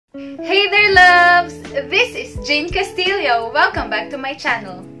Hey there loves! This is Ginecastilloyt. Welcome back to my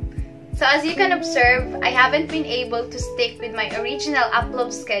channel. So as you can observe, I haven't been able to stick with my original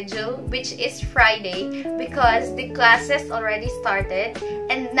upload schedule, which is Friday, because the classes already started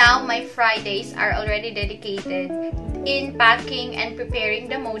and now my Fridays are already dedicated in packing and preparing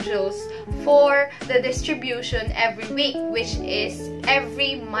the modules for the distribution every week, which is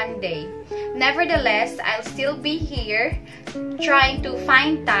every Monday. Nevertheless, I'll still be here trying to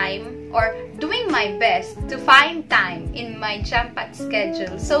find time or doing my best to find time in my jam-packed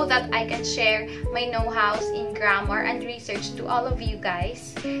schedule so that I can share my know-hows in grammar and research to all of you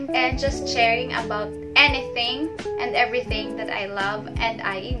guys, and just sharing about anything and everything that I love and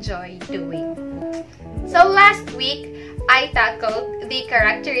I enjoy doing. So last week, I tackled the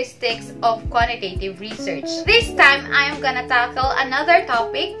characteristics of quantitative research. This time, I am gonna tackle another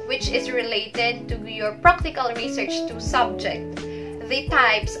topic which is related to your practical research 2 subject, the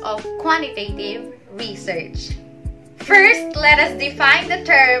types of quantitative research. First, let us define the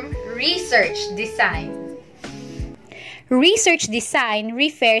term research design. Research design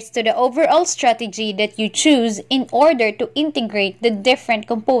refers to the overall strategy that you choose in order to integrate the different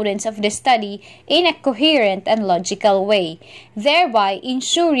components of the study in a coherent and logical way, thereby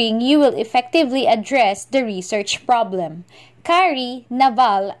ensuring you will effectively address the research problem. Carey,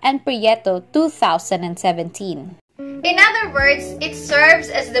 Naval, and Prieto, 2017. In other words, it serves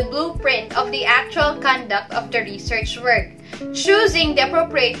as the blueprint of the actual conduct of the research work. Choosing the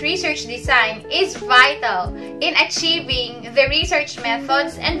appropriate research design is vital in achieving the research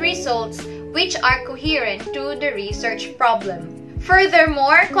methods and results which are coherent to the research problem.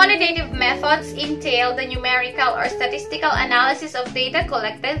 Furthermore, quantitative methods entail the numerical or statistical analysis of data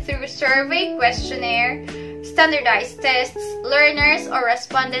collected through survey, questionnaire, standardized tests, learners or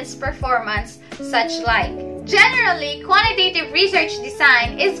respondents' performance, such like. Generally, quantitative research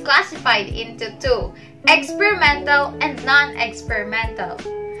design is classified into 2, experimental and non-experimental.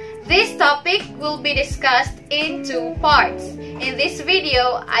 This topic will be discussed in 2 parts. In this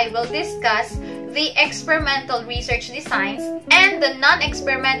video, I will discuss the experimental research designs, and the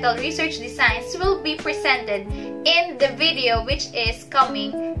non-experimental research designs will be presented in the video which is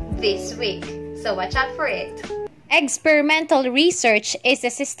coming this week. So watch out for it. Experimental research is a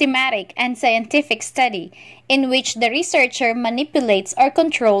systematic and scientific study in which the researcher manipulates or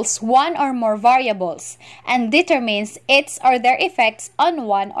controls one or more variables and determines its or their effects on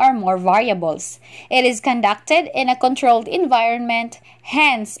one or more variables. It is conducted in a controlled environment,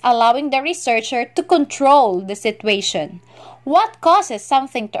 hence allowing the researcher to control the situation. What causes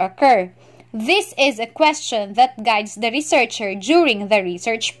something to occur? This is a question that guides the researcher during the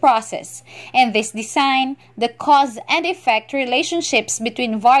research process. In this design, the cause and effect relationships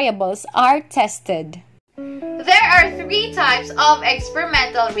between variables are tested. There are 3 types of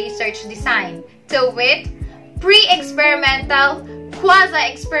experimental research design, to wit, pre-experimental,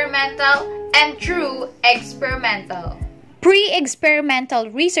 quasi-experimental, and true experimental. Pre-experimental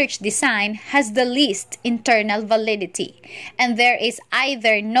research design has the least internal validity, and there is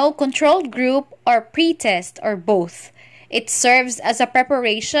either no control group or pretest or both. It serves as a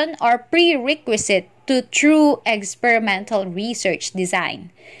preparation or prerequisite to true experimental research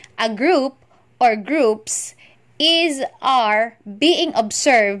design. A group or groups are being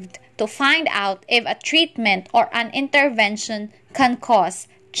observed to find out if a treatment or an intervention can cause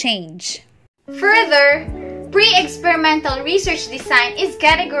change. Further, pre-experimental research design is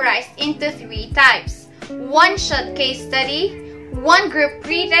categorized into 3 types: one-shot case study, one-group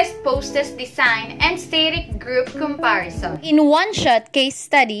pretest post-test design, and static group comparison. In one-shot case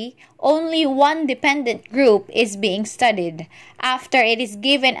study, only one dependent group is being studied. After it is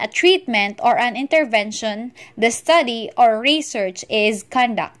given a treatment or an intervention, the study or research is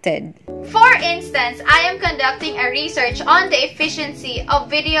conducted. For instance, I am conducting a research on the efficiency of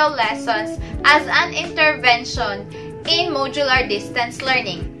video lessons as an intervention in modular distance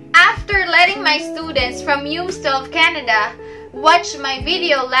learning. After letting my students from UMSTOL Canada watch my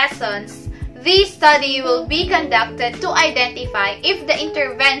video lessons, the study will be conducted to identify if the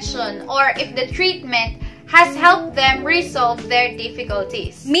intervention or if the treatment has helped them resolve their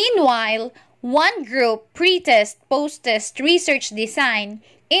difficulties. Meanwhile, one group pretest post-test research design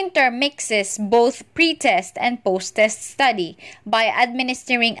intermixes both pretest and post-test study by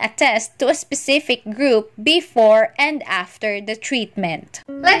administering a test to a specific group before and after the treatment.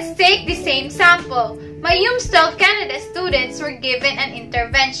 Let's take the same sample. My UMSTOL Canada students were given an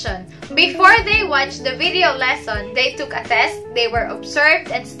intervention. Before they watched the video lesson, they took a test, they were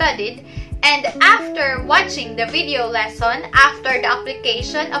observed and studied, and after watching the video lesson, after the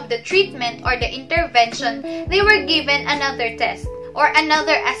application of the treatment or the intervention, they were given another test. or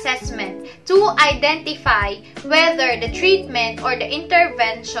another assessment to identify whether the treatment or the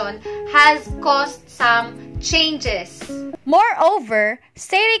intervention has caused some changes. Moreover,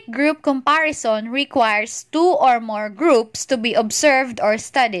 steric group comparison requires two or more groups to be observed or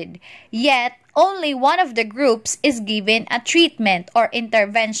studied, yet only one of the groups is given a treatment or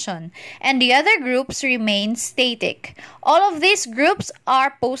intervention, and the other groups remain static. All of these groups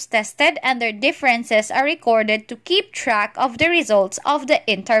are post-tested and their differences are recorded to keep track of the results of the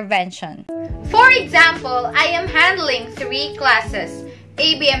intervention. For example, I am handling 3 classes: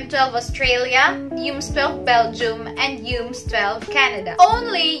 ABM 12 Australia, UMS 12 Belgium, and UMS 12 Canada.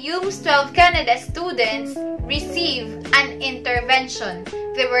 Only UMS 12 Canada students receive an intervention.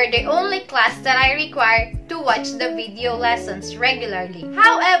 They were the only class that I required to watch the video lessons regularly.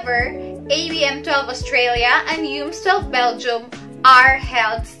 However, ABM 12 Australia and UMS 12 Belgium are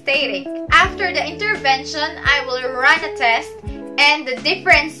held static. After the intervention, I will run a test, and the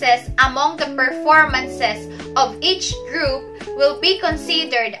differences among the performances of each group will be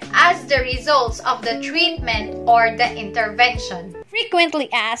considered as the results of the treatment or the intervention. Frequently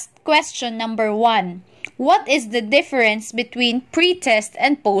asked question number 1. What is the difference between pre-test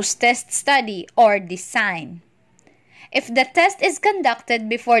and post-test study or design? If the test is conducted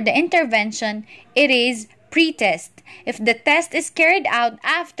before the intervention, it is pre-test. If the test is carried out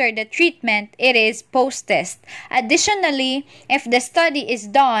after the treatment, it is post-test. Additionally, if the study is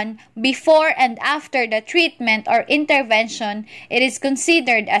done before and after the treatment or intervention, it is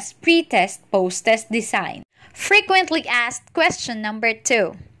considered as pre-test, post-test design. Frequently asked question number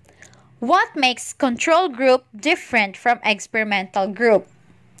 2. What makes control group different from experimental group?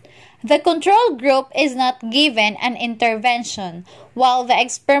 The control group is not given an intervention, while the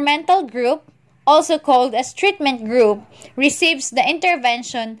experimental group, also called as treatment group, receives the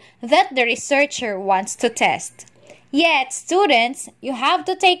intervention that the researcher wants to test. Yet, students, you have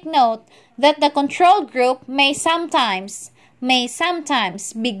to take note that the control group may sometimes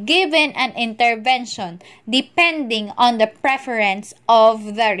be given an intervention depending on the preference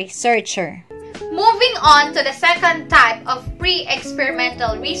of the researcher. Moving on to the second type of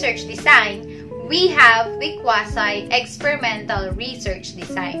pre-experimental research design, we have the quasi-experimental research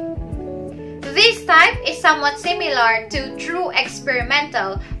design. This type is somewhat similar to true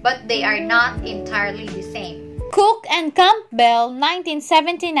experimental, but they are not entirely the same. Cook and Campbell,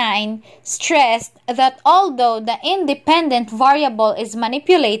 1979, stressed that although the independent variable is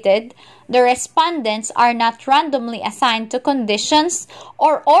manipulated, the respondents are not randomly assigned to conditions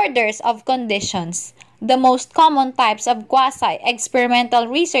or orders of conditions. The most common types of quasi-experimental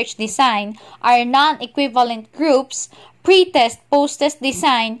research design are non-equivalent groups, pre-test, post-test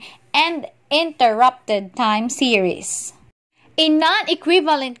design, and interrupted time series. In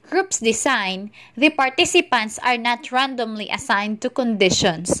non-equivalent groups design, the participants are not randomly assigned to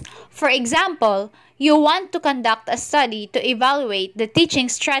conditions. For example, you want to conduct a study to evaluate the teaching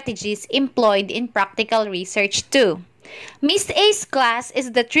strategies employed in practical research 2. Miss A's class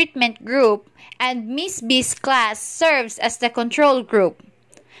is the treatment group, and Miss B's class serves as the control group.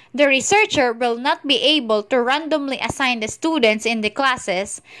 The researcher will not be able to randomly assign the students in the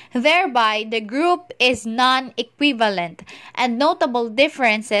classes, thereby the group is non-equivalent, and notable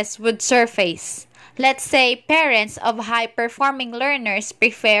differences would surface. Let's say parents of high-performing learners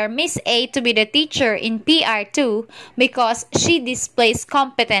prefer Miss A to be the teacher in PR2 because she displays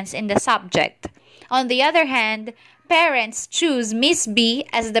competence in the subject. On the other hand, parents choose Miss B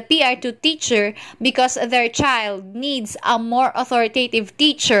as the PR2 teacher because their child needs a more authoritative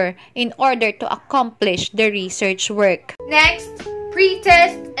teacher in order to accomplish the research work. Next,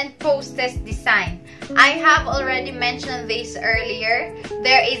 pre-test and post-test design. I have already mentioned this earlier.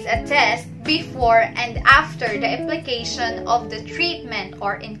 There is a test before and after the application of the treatment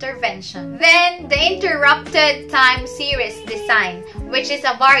or intervention. Then, the interrupted time series design, which is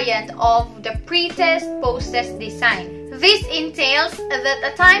a variant of the pre-test, post-test design. This entails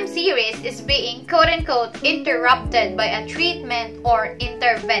that a time series is being quote-unquote interrupted by a treatment or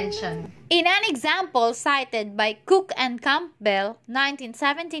intervention. In an example cited by Cook and Campbell,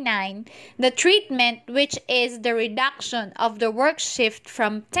 1979, the treatment, which is the reduction of the work shift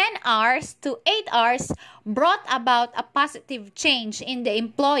from 10 hours to 8 hours, brought about a positive change in the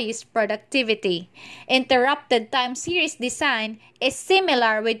employee's productivity. Interrupted time series design is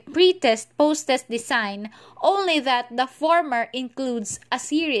similar with pre-test, post-test design, only that the former includes a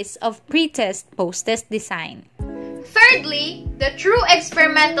series of pre-test, post-test design. Thirdly, the true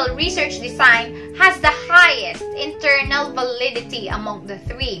experimental research design has the highest internal validity among the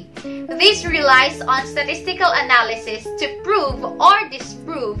three. This relies on statistical analysis to prove or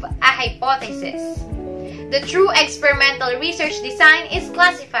disprove a hypothesis. The true experimental research design is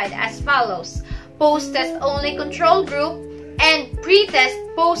classified as follows: post-test only control group and pre-test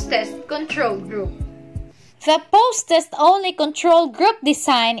post-test control group. The post-test only control group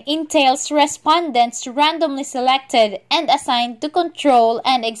design entails respondents randomly selected and assigned to control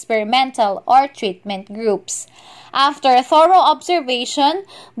and experimental or treatment groups. After thorough observation,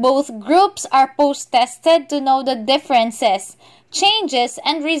 both groups are post-tested to know the differences, changes,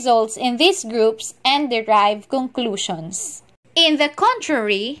 and results in these groups and derive conclusions. In the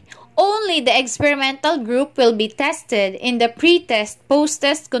contrary, only the experimental group will be tested in the pre-test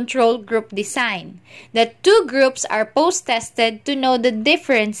post-test control group design. The two groups are post-tested to know the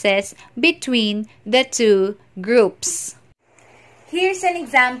differences between the two groups. Here's an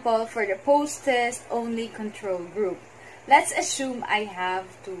example for the post-test only control group. Let's assume I have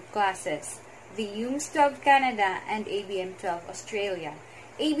two classes, the UMS12 Canada and ABM12 Australia.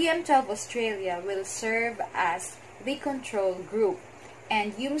 ABM12 Australia will serve as the control group,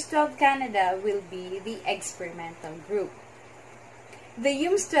 and UMS12 Canada will be the experimental group. The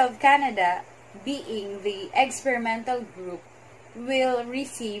UMS12 Canada, being the experimental group, will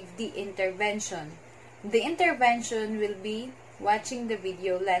receive the intervention. The intervention will be watching the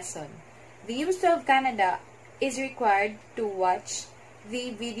video lesson. The UMS12 Canada is required to watch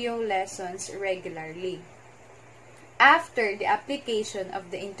the video lessons regularly. After the application of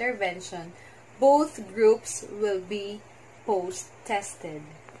the intervention, both groups will be post-tested.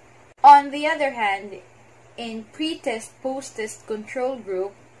 On the other hand, in pre-test post-test control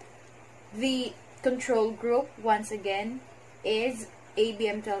group, the control group once again is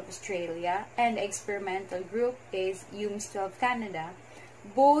ABM12 Australia and experimental group is UMS12 Canada.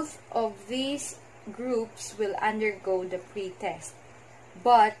 Both of these groups will undergo the pre-test,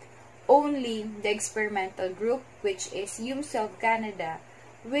 but only the experimental group, which is UMS12 Canada,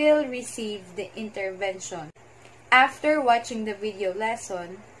 will receive the intervention. After watching the video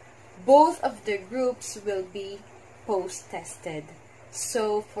lesson, both of the groups will be post-tested.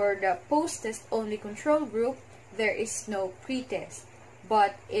 So for the post-test only control group, there is no pre-test.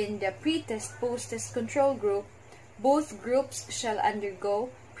 But in the pre-test post-test control group, both groups shall undergo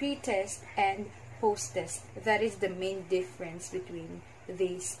pre-test and post-test. That is the main difference between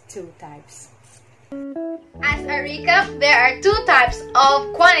these two types. As a recap, there are two types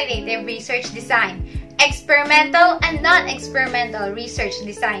of quantitative research design: experimental and non-experimental research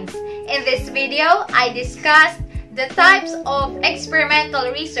designs. In this video, I discussed the types of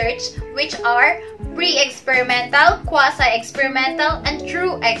experimental research, which are pre-experimental, quasi-experimental, and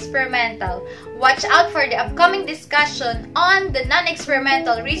true experimental. Watch out for the upcoming discussion on the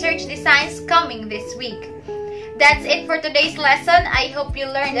non-experimental research designs coming this week. That's it for today's lesson. I hope you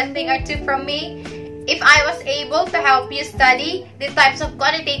learned a thing or two from me. If I was able to help you study the types of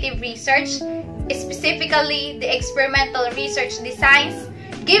quantitative research, specifically the experimental research designs,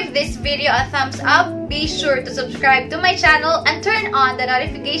 give this video a thumbs up. Be sure to subscribe to my channel and turn on the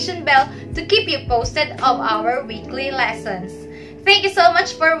notification bell to keep you posted of our weekly lessons. Thank you so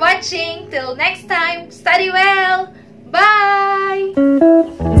much for watching. Till next time, study well. Bye!